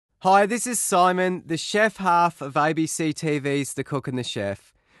Hi, this is Simon, the chef half of ABC TV's The Cook and the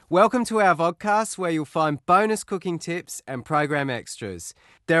Chef. Welcome to our vodcast where you'll find bonus cooking tips and program extras.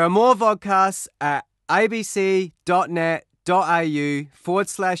 There are more vodcasts at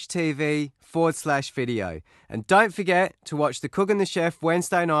abc.net.au/TV/video. And don't forget to watch The Cook and the Chef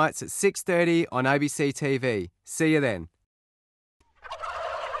Wednesday nights at 6:30 on ABC TV. See you then.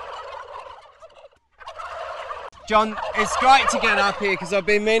 John, it's great to get up here because I've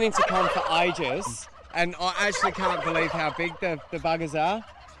been meaning to come for ages and I actually can't believe how big the buggers are.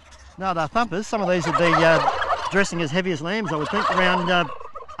 No, they're thumpers. Some of these would be dressing as heavy as lambs, I would think, around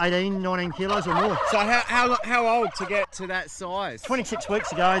 18, 19 kilos or more. So how old to get to that size? 26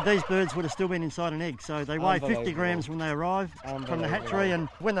 weeks ago, these birds would have still been inside an egg, so they weigh 50 grams when they arrive from the hatchery, and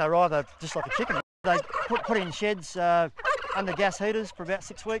when they arrive, they're just like a chicken. They put in sheds under gas heaters for about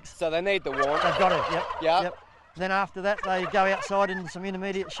 6 weeks. So they need the warmth. They've got it, Yep. Then after that, they go outside into some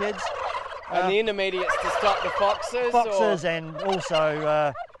intermediate sheds. And the intermediates to stop the foxes? Foxes and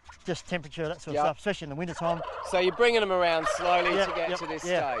also just temperature, that sort of stuff, especially in the winter time. So you're bringing them around slowly to get to this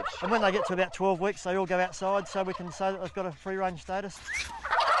stage? And when they get to about 12 weeks, they all go outside, so we can say that they've got a free-range status.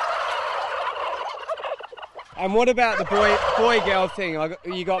 And what about the boy-girl thing?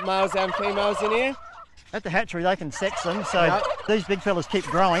 You got males and females in here? At the hatchery, they can sex them, so these big fellas keep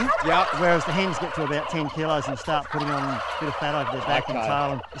growing, whereas the hens get to about 10 kilos and start putting on a bit of fat over their back and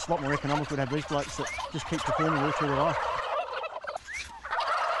tail, and it's a lot more economical to have these blokes that just keep performing all through their life.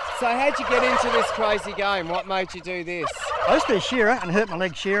 So how'd you get into this crazy game? What made you do this? I used to be a shearer and hurt my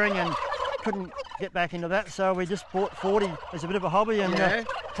leg shearing and couldn't get back into that, so we just bought 40 as a bit of a hobby and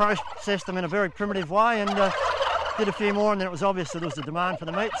processed them in a very primitive way, and did a few more, and then it was obvious that there was a demand for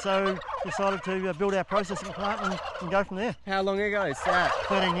the meat, so decided to build our processing plant and go from there. How long ago is that?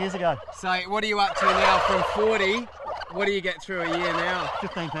 13 years ago. So what are you up to now from 40? What do you get through a year now?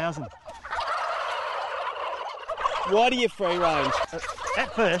 15,000. Why do you free range?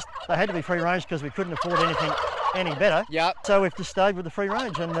 At first, they had to be free range because we couldn't afford anything any better. So we've just stayed with the free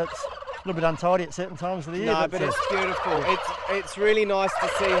range, and it's a little bit untidy at certain times of the year. No, but it's beautiful. It's really nice to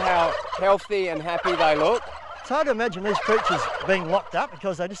see how healthy and happy they look. It's hard to imagine these creatures being locked up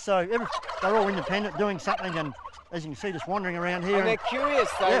because they're just they're all independent, doing something, and as you can see, just wandering around here. And they're curious,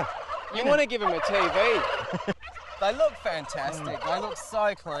 though. You want to give them a TV. They look fantastic. They look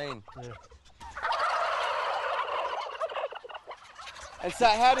so clean. And so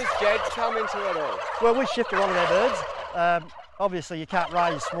how does Jed come into it all? Well, we shift a lot of our birds. Obviously, you can't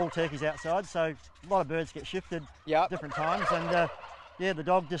raise small turkeys outside, so a lot of birds get shifted at different times. And the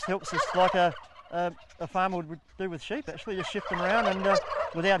dog just helps us like a farmer would do with sheep, actually, just shift them around, and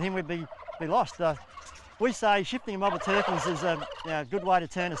without him we'd be lost. We say shifting a mob of turkeys is a good way to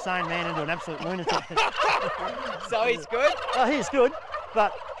turn a sane man into an absolute lunatic. So he's good? He is good,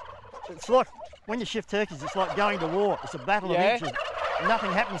 but it's like when you shift turkeys, it's like going to war. It's a battle of inches.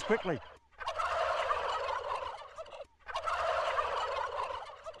 Nothing happens quickly.